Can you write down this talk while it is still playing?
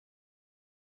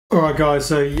Alright guys,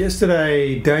 so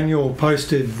yesterday Daniel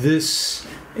posted this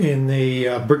in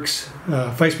the Bricks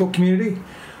Facebook community,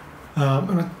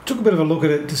 and I took a bit of a look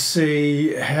at it to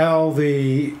see how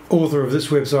the author of this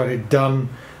website had done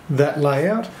that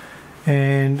layout,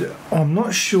 and I'm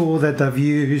not sure that they've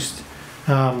used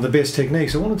the best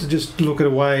techniques. I wanted to just look at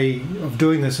a way of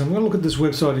doing this. I'm going to look at this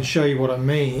website and show you what I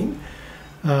mean.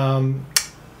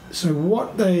 So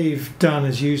what they've done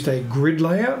is used a grid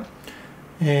layout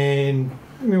and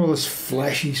all this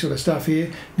flashy sort of stuff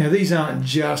here. Now these aren't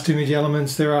just image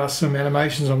elements, there are some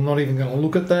animations. I'm not even going to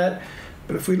look at that,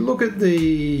 but if we look at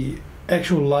the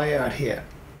actual layout here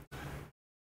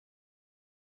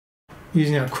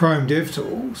using our Chrome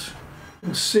DevTools,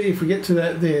 we'll see if we get to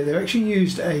that there, they've actually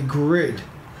used a grid,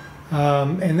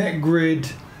 and that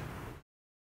grid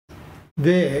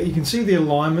there, you can see the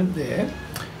alignment there.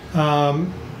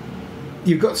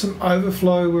 You've got some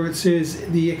overflow where it says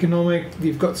the economic,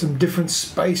 you've got some different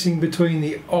spacing between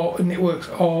the networks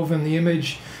of and the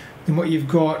image than what you've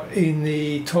got in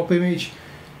the top image.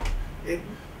 It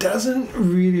doesn't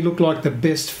really look like the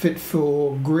best fit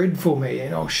for grid for me,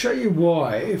 and I'll show you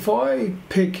why. If I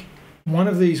pick one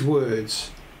of these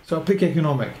words, so I'll pick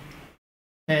economic,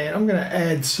 and I'm going to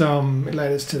add some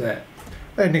letters to that,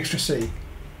 add an extra C,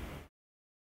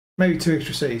 maybe 2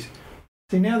 extra C's.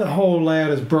 See, now the whole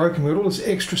layout is broken. We've got all this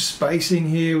extra spacing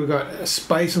here. We've got a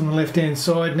space on the left-hand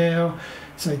side now.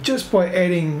 So just by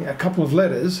adding a couple of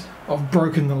letters, I've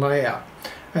broken the layout.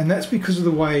 And that's because of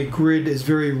the way grid is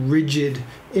very rigid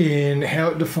in how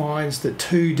it defines the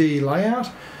 2D layout.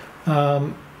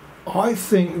 I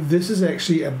think this is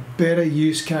actually a better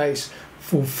use case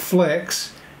for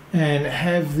Flex and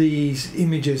have these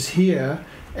images here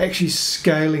actually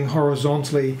scaling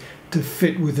horizontally to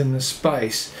fit within the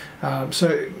space.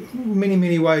 So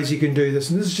many ways you can do this,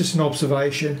 and this is just an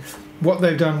observation. What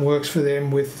they've done works for them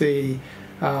with the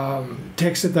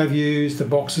text that they've used, the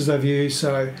boxes they've used.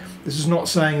 So this is not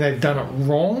saying they've done it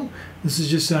wrong. This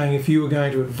is just saying if you were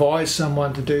going to advise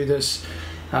someone to do this,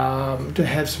 to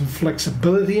have some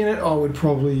flexibility in it, I would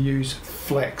probably use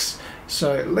Flex.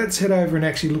 So let's head over and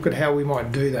actually look at how we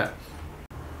might do that.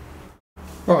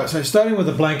 Alright, so starting with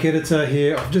a blank editor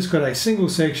here, I've just got a single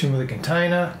section with a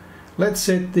container. Let's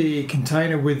set the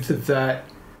container width of that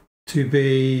to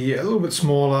be a little bit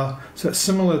smaller, so it's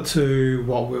similar to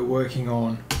what we're working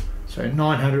on. So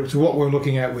 900 to what we're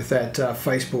looking at with that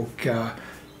Facebook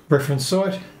reference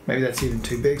site. Maybe that's even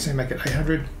too big, so make it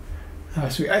 800.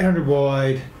 So 800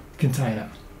 wide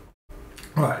container.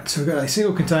 Alright, so we've got a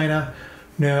single container.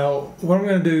 Now what I'm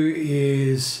going to do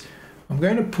is I'm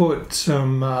going to put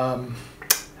some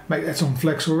that's on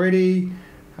Flex already.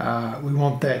 We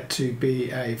want that to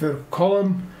be a vertical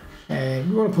column, and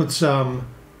we want to put some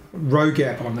row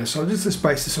gap on this. So I'll just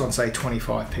space this on, say,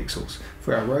 25 pixels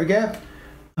for our row gap,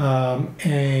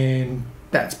 and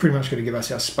that's pretty much going to give us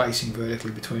our spacing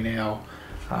vertically between our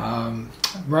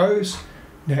rows.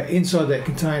 Now inside that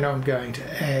container I'm going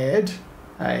to add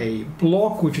a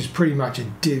block, which is pretty much a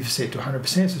div set to 100%,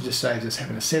 so it just saves us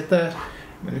having to set that.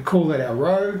 I'm going to call that our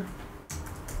row.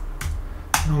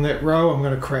 On that row, I'm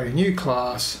going to create a new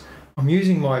class. I'm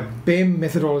using my BEM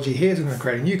methodology here, so I'm going to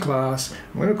create a new class.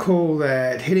 I'm going to call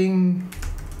that heading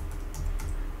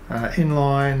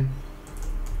inline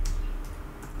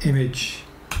image.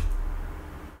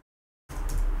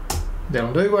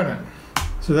 That'll do, won't it?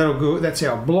 So that'll go. That's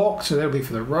our block. So that'll be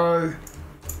for the row.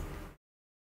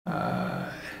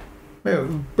 Actually,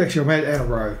 I'll add a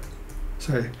row.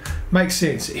 So makes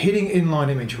sense. Heading inline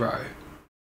image row.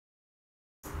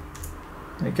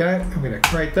 Okay, I'm going to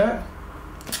create that.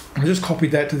 I just copied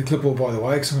that to the clipboard, by the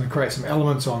way, because I'm going to create some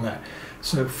elements on that.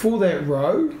 So for that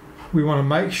row, we want to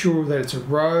make sure that it's a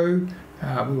row.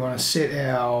 We want to set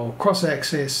our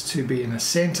cross-axis to be in the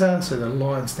center, so that it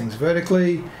aligns things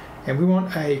vertically. And we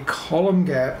want a column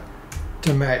gap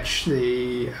to match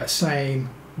the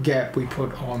same gap we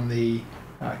put on the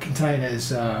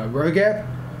container's row gap.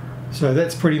 So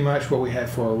that's pretty much what we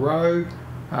have for a row.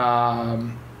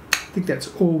 I think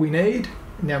that's all we need.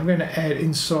 Now I'm going to add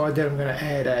inside that, I'm going to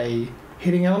add a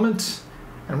heading element,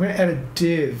 and I'm going to add a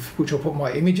div which I'll put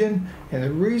my image in. And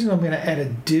the reason I'm going to add a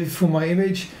div for my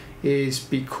image is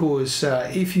because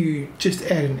if you just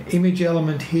add an image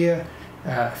element here,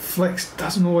 Flex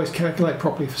doesn't always calculate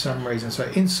properly for some reason. So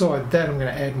inside that I'm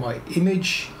going to add my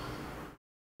image.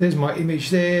 There's my image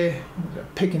there. I'm going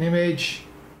to pick an image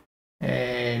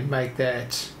and make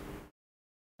that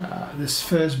this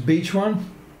first beach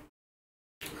one.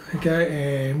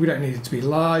 Okay, and we don't need it to be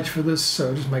large for this, so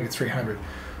I'll just make it 300.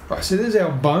 Right, so there's our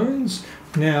bones.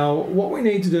 Now, what we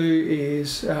need to do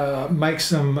is make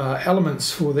some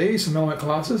elements for these, some element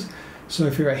classes. So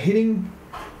if you're heading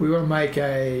we want to make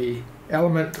a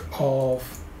element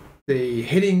of the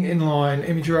heading inline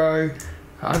image row,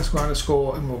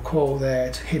 underscore, and we'll call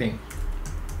that heading.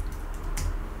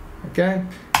 Okay,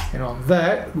 and on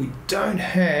that, we don't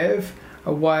have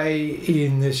a way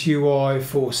in this UI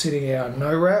for setting our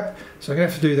no wrap, so I'm going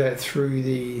to have to do that through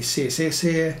the CSS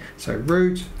here. So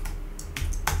root,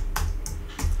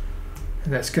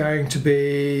 and that's going to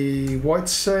be white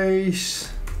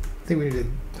space. I think we need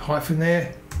a hyphen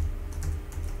there.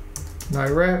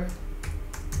 No wrap.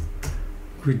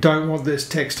 We don't want this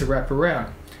text to wrap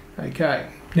around. Okay,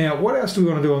 now what else do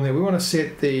we want to do on there? We want to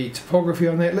set the typography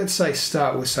on there. Let's say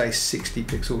start with, say, 60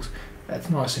 pixels. That's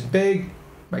nice and big.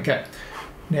 Okay,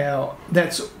 now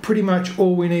that's pretty much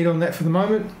all we need on that for the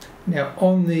moment. Now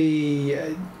on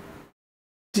the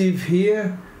div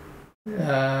here,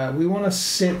 we want to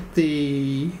set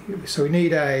the, so we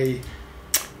need a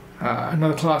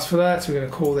another class for that, so we're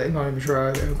going to call that inline image row,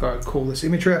 and we're going to call this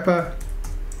image wrapper.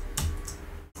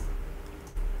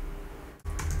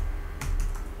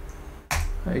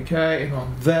 Okay, and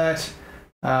on that,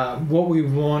 what we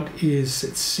want is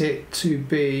it's set to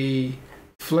be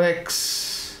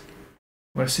flex.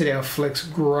 We're going to set our flex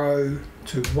grow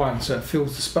to 1, so it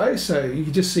fills the space. So you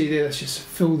can just see there, let's just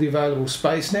fill the available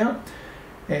space now.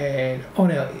 And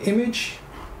on our image,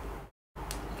 we're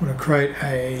going to create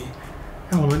a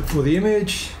element for the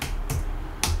image.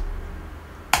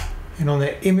 And on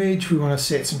that image, we want to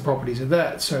set some properties of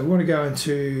that. So we want to go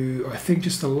into, I think,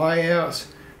 just the layout.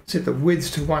 Set the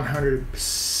width to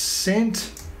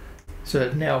 100%, so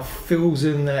it now fills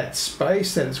in that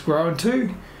space that it's grown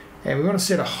to. And we want to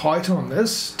set a height on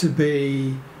this to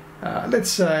be,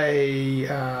 let's say,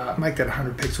 make that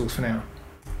 100 pixels for now.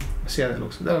 See how that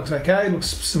looks. That looks okay. It looks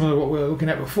similar to what we were looking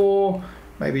at before,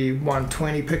 maybe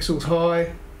 120 pixels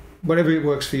high, whatever it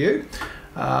works for you.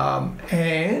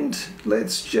 And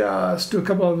let's just do a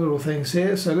couple of little things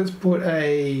here. So let's put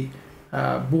a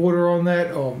border on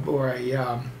that, or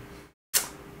a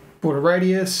border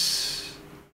radius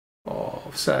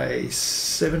of, say,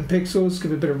 7 pixels.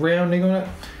 Give it a bit of rounding on it.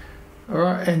 All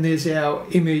right, and there's our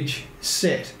image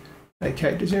set.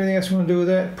 Okay, does anything else we want to do with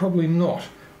that? Probably not.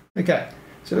 Okay,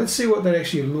 so let's see what that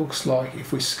actually looks like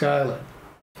if we scale it.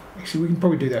 Actually, we can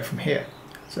probably do that from here.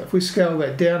 So if we scale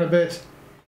that down a bit,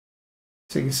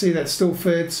 so you can see that still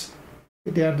fits,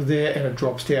 get down to there, and it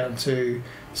drops down to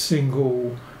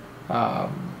single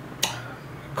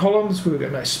columns. We've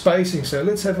got no spacing, so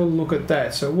let's have a look at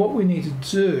that. So what we need to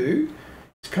do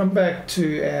is come back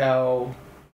to our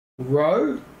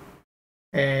row,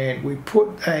 and we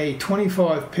put a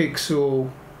 25 pixel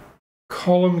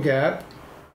column gap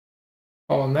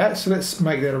on that. So let's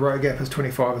make that a row gap as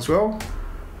 25 as well.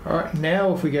 All right,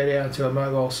 now if we go down to a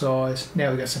mobile size, now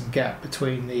we've got some gap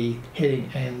between the heading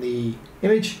and the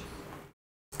image.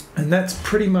 And that's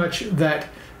pretty much that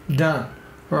done.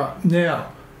 All right,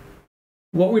 now,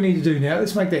 what we need to do now,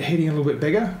 let's make that heading a little bit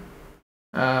bigger.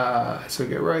 So we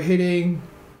go row heading,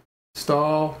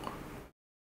 style,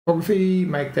 typography,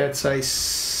 make that say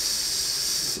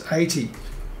 80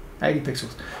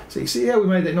 pixels. So you see how we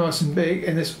made that nice and big,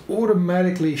 and this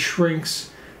automatically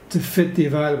shrinks to fit the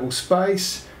available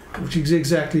space, which is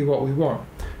exactly what we want.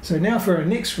 So now for our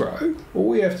next row, all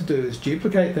we have to do is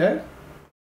duplicate that,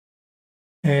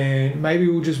 and maybe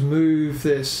we'll just move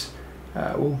this,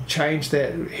 we'll change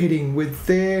that heading width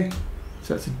there,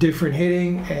 so it's a different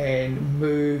heading, and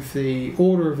move the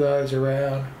order of those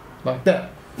around like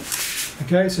that.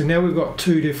 Okay, so now we've got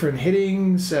two different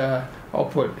headings. I'll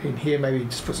put in here, maybe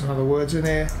just put some other words in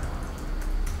there.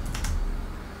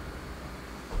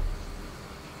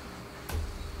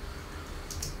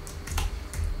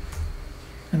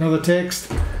 Another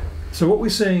text. So what we're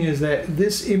seeing is that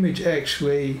this image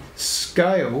actually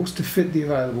scales to fit the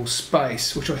available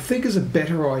space, which I think is a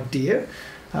better idea,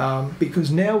 because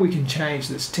now we can change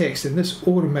this text and this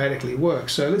automatically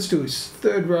works. So let's do this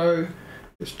third row,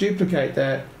 let's duplicate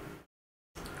that,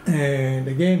 and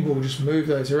again we'll just move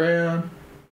those around,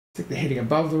 take the heading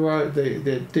above the row,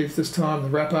 the div this time, the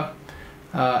wrapper,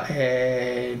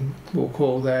 and we'll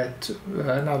call that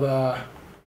another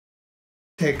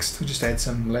text. We'll just add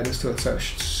some letters to it so it's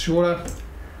shorter,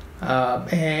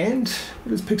 and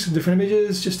we'll just pick some different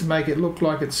images just to make it look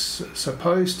like it's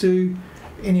supposed to.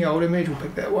 Any old image, we'll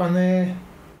pick that one there.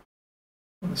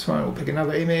 On this one we'll pick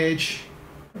another image,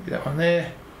 maybe that one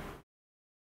there.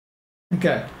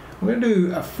 Okay, I'm going to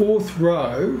do a fourth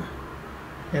row,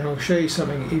 and I'll show you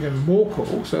something even more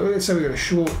cool. So let's say we've got a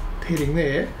short heading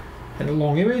there and a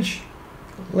long image.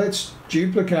 Let's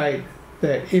duplicate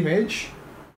that image.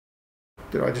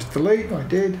 Did I just delete? I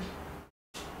did.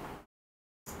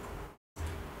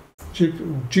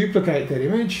 Duplicate that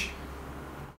image.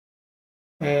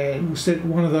 and we'll set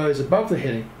one of those above the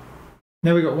heading.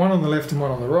 Now we've got one on the left and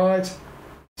one on the right.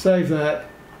 Save that.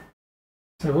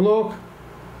 Let's have a look.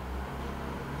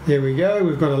 There we go.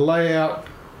 We've got a layout,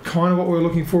 kind of what we were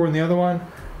looking for in the other one.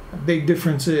 A big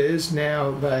difference is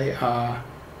now they are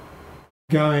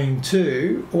going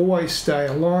to always stay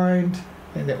aligned,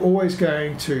 and they're always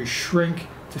going to shrink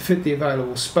to fit the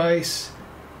available space.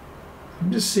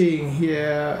 I'm just seeing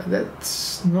here,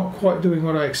 that's not quite doing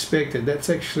what I expected. That's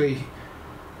actually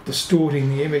distorting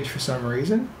the image for some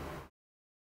reason.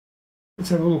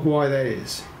 Let's have a look why that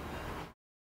is.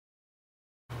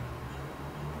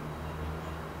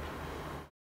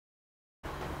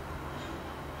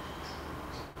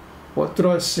 What did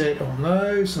I set on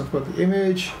those? I've got the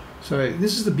image. So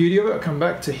this is the beauty of it. I'll come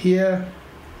back to here.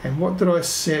 And what did I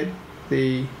set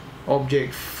the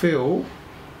object fill?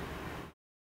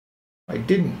 I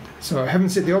didn't. So I haven't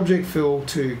set the object fill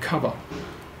to cover.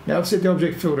 Now I've set the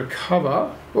object fill to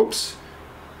cover. Oops.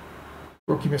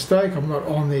 Rookie mistake. I'm not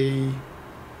on the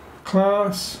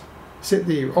class. Set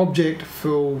the object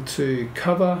fill to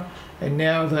cover. And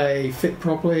now they fit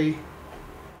properly.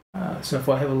 So if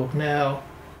I have a look now,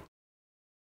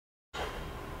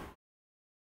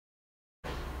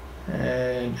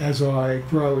 and as I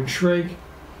grow and shrink,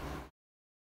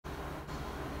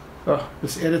 oh,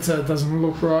 this editor doesn't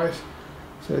look right.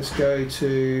 So let's go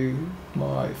to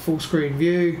my full screen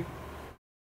view.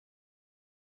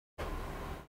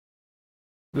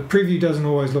 The preview doesn't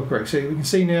always look correct. So we can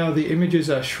see now the images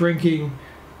are shrinking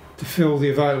to fill the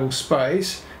available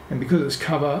space, and because it's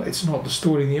cover, it's not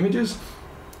distorting the images,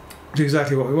 which is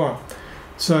exactly what we want.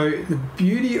 So the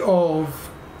beauty of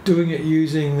doing it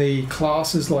using the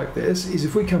classes like this is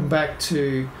if we come back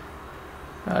to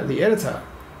the editor,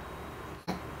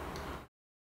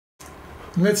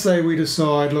 let's say we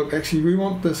decide, look, actually we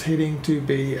want this heading to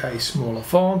be a smaller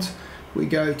font. We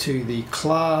go to the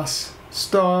class,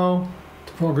 style,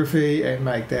 typography, and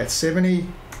make that 70.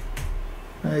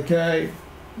 Okay,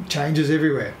 changes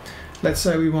everywhere. Let's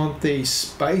say we want the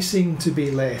spacing to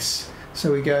be less.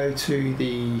 So we go to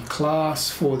the class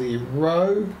for the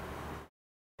row,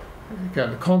 go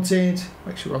to content,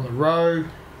 make sure we're on the row,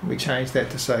 and we change that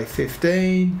to say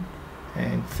 15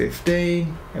 and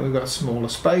 15, and we've got smaller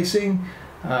spacing.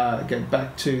 Go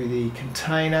back to the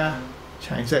container,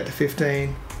 change that to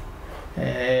 15,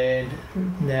 and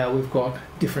now we've got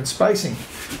different spacing.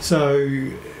 So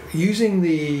using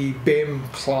the BEM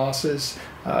classes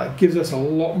gives us a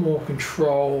lot more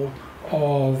control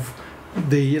of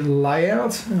the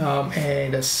layout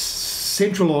and a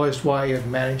centralized way of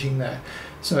managing that.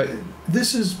 So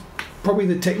this is probably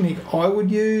the technique I would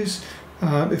use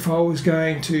if I was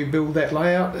going to build that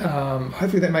layout.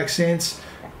 Hopefully that makes sense.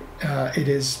 It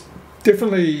is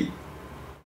definitely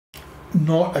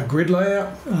not a grid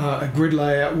layout. A grid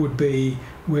layout would be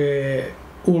where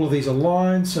all of these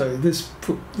align. So this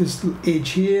edge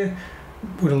here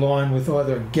would align with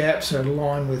either a gap, so it'd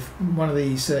align with one of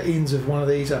these ends of one of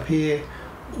these up here,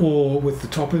 or with the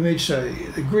top image. So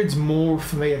the grid's more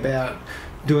for me about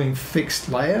doing fixed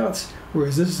layouts,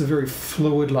 whereas this is a very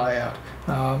fluid layout.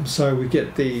 So we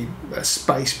get the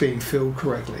space being filled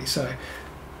correctly. So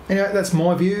anyway, that's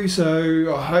my view.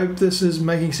 So I hope this is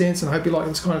making sense, and I hope you like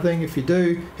this kind of thing. If you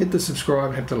do, hit the subscribe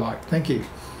and hit the like. Thank you.